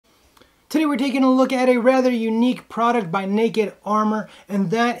Today we're taking a look at a rather unique product by Naked Armor,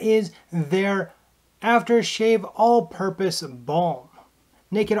 and that is their Aftershave All-Purpose Balm.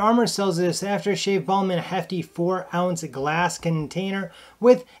 Naked Armor sells this Aftershave Balm in a hefty 4-ounce glass container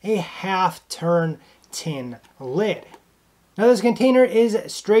with a half-turn tin lid. Now this container is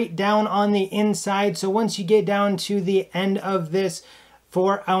straight down on the inside, so once you get down to the end of this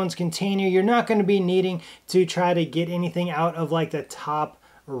 4-ounce container, you're not going to be needing to try to get anything out of like the top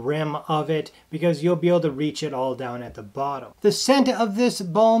rim of it, because you'll be able to reach it all down at the bottom. The scent of this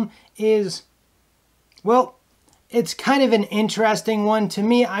balm is, well, it's kind of an interesting one. To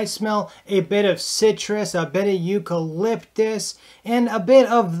me, I smell a bit of citrus, a bit of eucalyptus, and a bit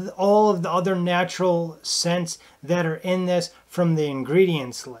of all of the other natural scents that are in this from the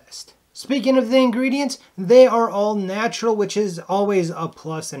ingredients list. Speaking of the ingredients, they are all natural, which is always a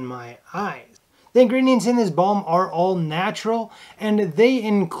plus in my eyes. The ingredients in this balm are all natural, and they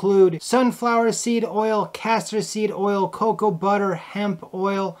include sunflower seed oil, castor seed oil, cocoa butter, hemp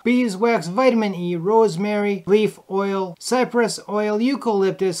oil, beeswax, vitamin E, rosemary leaf oil, cypress oil,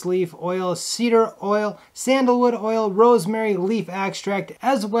 eucalyptus leaf oil, cedar oil, sandalwood oil, rosemary leaf extract,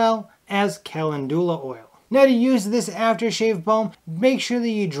 as well as calendula oil. Now, to use this aftershave balm, make sure that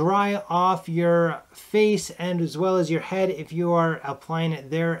you dry off your face and as well as your head if you are applying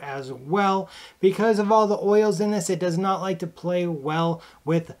it there as well. Because of all the oils in this, it does not like to play well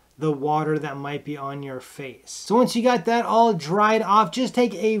with the water that might be on your face. So once you got that all dried off, just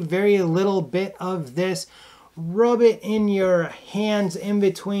take a very little bit of this, rub it in your hands in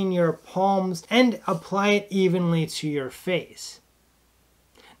between your palms, and apply it evenly to your face.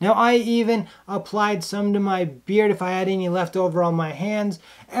 Now I even applied some to my beard if I had any left over on my hands,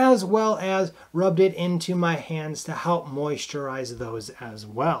 as well as rubbed it into my hands to help moisturize those as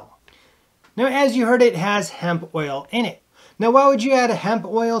well. Now, as you heard, it has hemp oil in it. Now, why would you add a hemp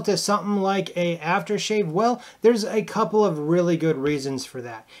oil to something like a aftershave? Well, there's a couple of really good reasons for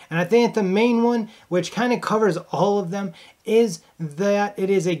that. And I think the main one, which kind of covers all of them, is that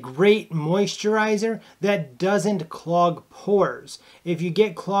it is a great moisturizer that doesn't clog pores. If you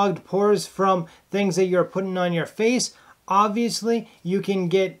get clogged pores from things that you're putting on your face, obviously you can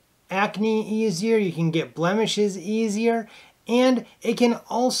get acne easier, you can get blemishes easier, and it can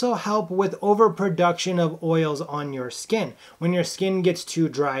also help with overproduction of oils on your skin. When your skin gets too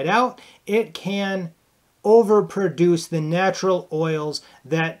dried out, it can overproduce the natural oils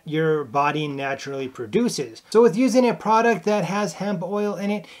that your body naturally produces. So with using a product that has hemp oil in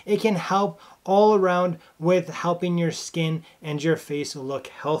it, it can help all around with helping your skin and your face look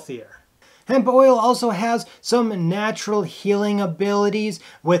healthier. Hemp oil also has some natural healing abilities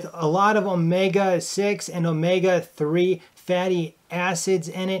with a lot of omega-6 and omega-3 fatty acids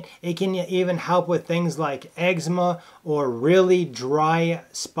in it. It can even help with things like eczema or really dry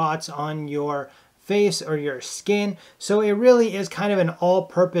spots on your face or your skin. So it really is kind of an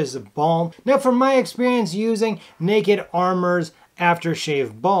all-purpose balm. Now, from my experience using Naked Armor's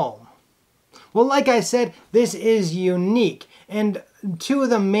Aftershave Balm, well, like I said, this is unique. And two of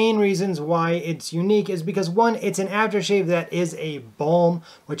the main reasons why it's unique is because, one, it's an aftershave that is a balm,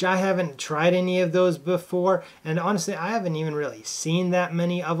 which I haven't tried any of those before. And honestly, I haven't even really seen that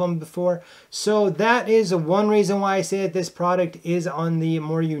many of them before. So that is one reason why I say that this product is on the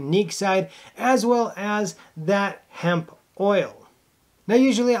more unique side, as well as that hemp oil. Now,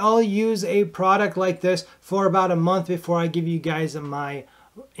 usually I'll use a product like this for about a month before I give you guys my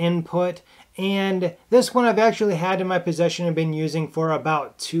input. And this one I've actually had in my possession and been using for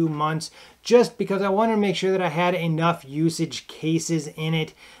about 2 months, just because I wanted to make sure that I had enough usage cases in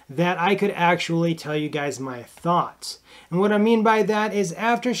it that I could actually tell you guys my thoughts. And what I mean by that is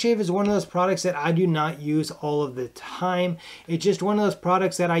aftershave is one of those products that I do not use all of the time. It's just one of those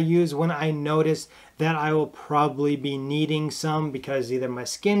products that I use when I notice that I will probably be needing some, because either my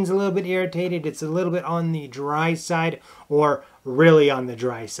skin's a little bit irritated, it's a little bit on the dry side, or really on the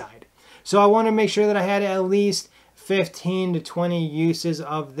dry side. So I want to make sure that I had at least 15 to 20 uses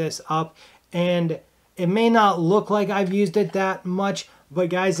of this up. And it may not look like I've used it that much,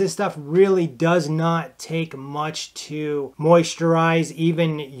 but guys, this stuff really does not take much to moisturize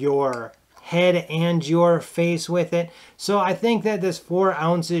even your head and your face with it. So I think that this 4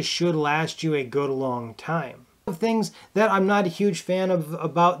 ounces should last you a good long time. Things that I'm not a huge fan of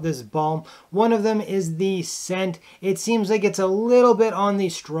about this balm. One of them is the scent. It seems like it's a little bit on the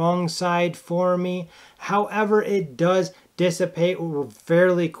strong side for me. However, it does dissipate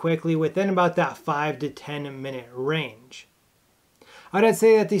fairly quickly within about that 5 to 10 minute range. I'd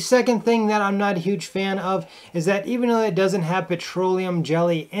say that the second thing that I'm not a huge fan of is that even though it doesn't have petroleum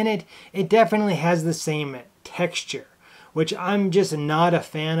jelly in it, it definitely has the same texture. which I'm just not a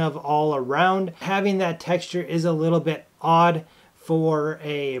fan of all around. Having that texture is a little bit odd for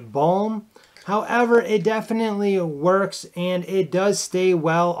a balm. However, it definitely works and it does stay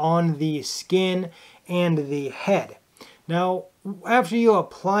well on the skin and the head. Now, after you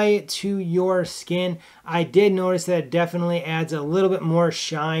apply it to your skin, I did notice that it definitely adds a little bit more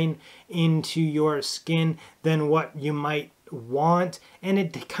shine into your skin than what you might want, and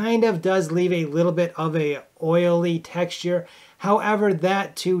it kind of does leave a little bit of a oily texture. However,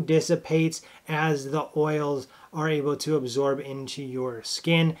 that too dissipates as the oils are able to absorb into your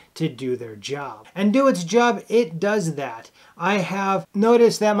skin to do their job. And do its job, it does that. I have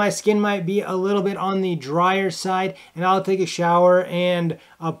noticed that my skin might be a little bit on the drier side, and I'll take a shower and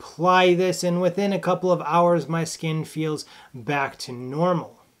apply this, and within a couple of hours my skin feels back to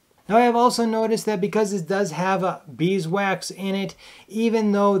normal. Now, I have also noticed that because it does have beeswax in it,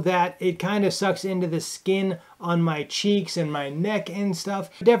 even though that it kind of sucks into the skin on my cheeks and my neck and stuff,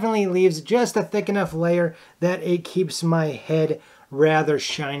 it definitely leaves just a thick enough layer that it keeps my head rather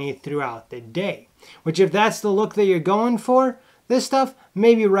shiny throughout the day. Which, if that's the look that you're going for, this stuff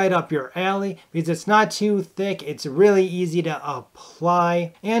may be right up your alley because it's not too thick, it's really easy to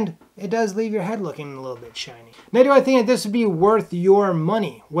apply, and it does leave your head looking a little bit shiny. Now, do I think that this would be worth your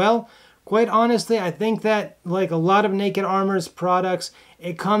money? Well, quite honestly, I think that, like a lot of Naked Armor's products,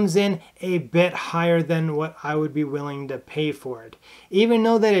 it comes in a bit higher than what I would be willing to pay for it. Even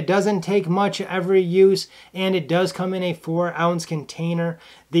though that it doesn't take much every use and it does come in a 4-ounce container,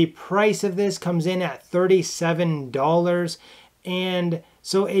 the price of this comes in at $37. And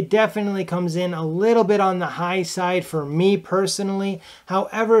so it definitely comes in a little bit on the high side for me personally.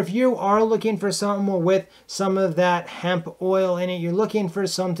 However, if you are looking for something with some of that hemp oil in it, you're looking for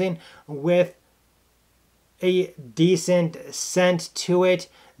something with a decent scent to it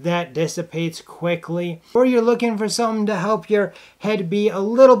that dissipates quickly, or you're looking for something to help your head be a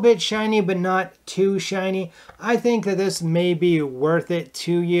little bit shiny but not too shiny, I think that this may be worth it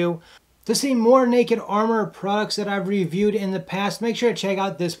to you. To see more Naked Armor products that I've reviewed in the past, make sure to check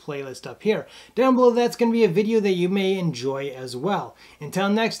out this playlist up here. Down below, that's going to be a video that you may enjoy as well. Until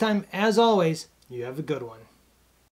next time, as always, you have a good one.